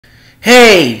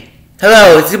Hey,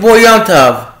 hello, it's your boy Young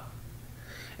Tov.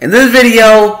 In this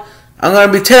video, I'm going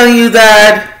to be telling you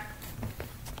that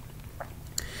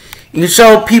you can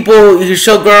show people, you can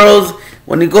show girls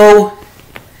when you go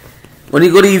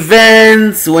to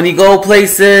events, when you go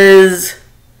places,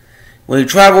 when you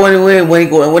travel anywhere, when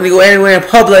you go anywhere in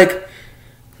public,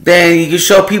 then you can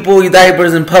show people your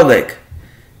diapers in public.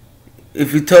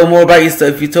 If you tell them more about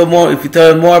yourself, if you tell them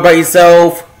more about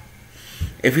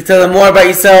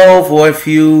yourself, or if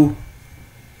you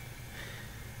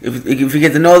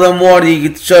get to know them more, then you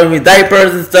get to show them your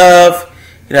diapers and stuff.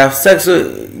 You can have sex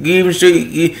with.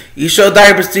 You show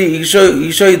diapers to. You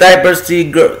show your diapers to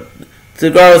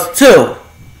girls too,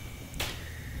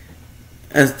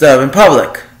 and stuff in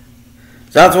public.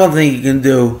 So that's one thing you can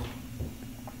do.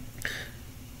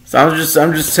 So I'm just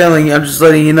telling you. I'm just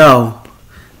letting you know.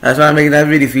 That's why I'm making that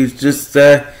video for you. Just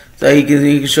so you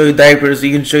can show your diapers.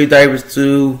 You can show your diapers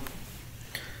to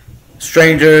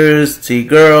strangers, to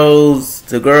girls,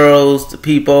 to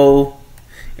people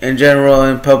in general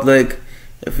in public.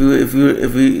 If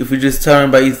you just tell them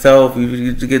about yourself,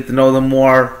 you get to know them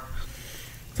more.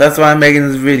 So that's why I'm making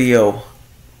this video,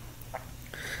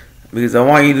 because I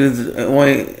want you to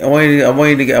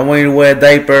wear a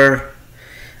diaper.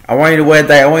 I want you to wear a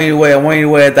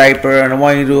diaper, and I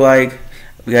want you to like.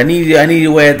 I need you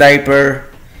to wear a diaper.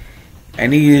 I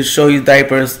need you to show your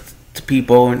diapers to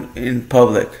people in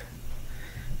public,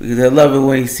 because I love it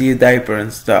when you see a diaper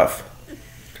and stuff.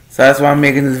 So that's why I'm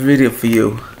making this video for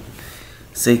you,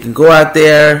 so you can go out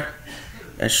there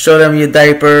and show them your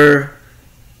diaper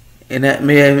and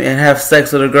have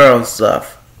sex with a girl and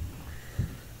stuff.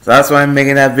 So that's why I'm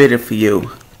making that video for you.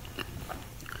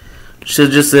 So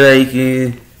just so that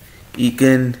you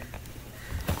can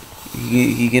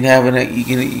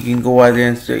go out there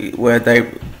and wear a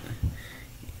diaper.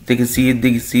 They can see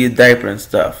your diaper and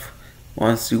stuff.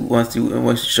 Once you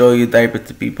show your diaper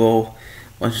to people,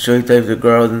 once you show your diaper to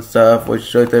girls and stuff, once you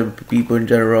show your diaper to people in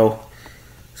general.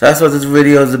 So that's what this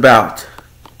video is about.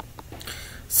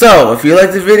 So if you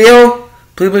like this video,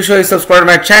 please make sure you subscribe to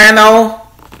my channel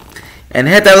and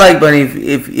hit that like button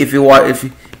if you're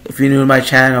new to my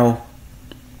channel.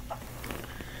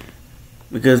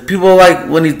 Because people like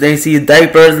when they see your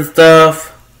diapers and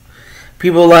stuff.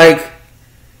 People like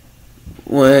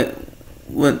when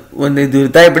they do the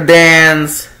diaper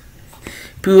dance.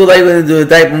 People like when they do the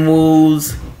diaper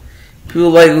moves.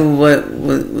 People like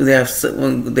when they have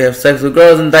sex with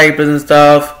girls in diapers and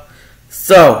stuff.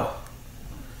 So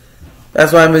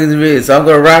that's why I'm making this video. So I'm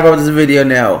gonna wrap up this video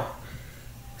now.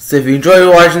 So if you enjoyed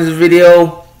watching this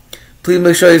video, please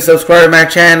make sure you subscribe to my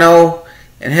channel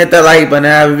and hit that like button.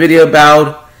 I have a video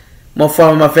about more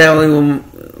fun with my family,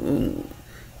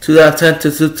 2010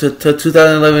 to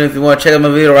 2011. If you want to check out my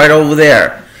video, right over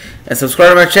there. And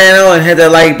subscribe to my channel and hit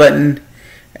that like button.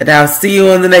 And I'll see you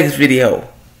in the next video.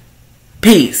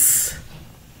 Peace.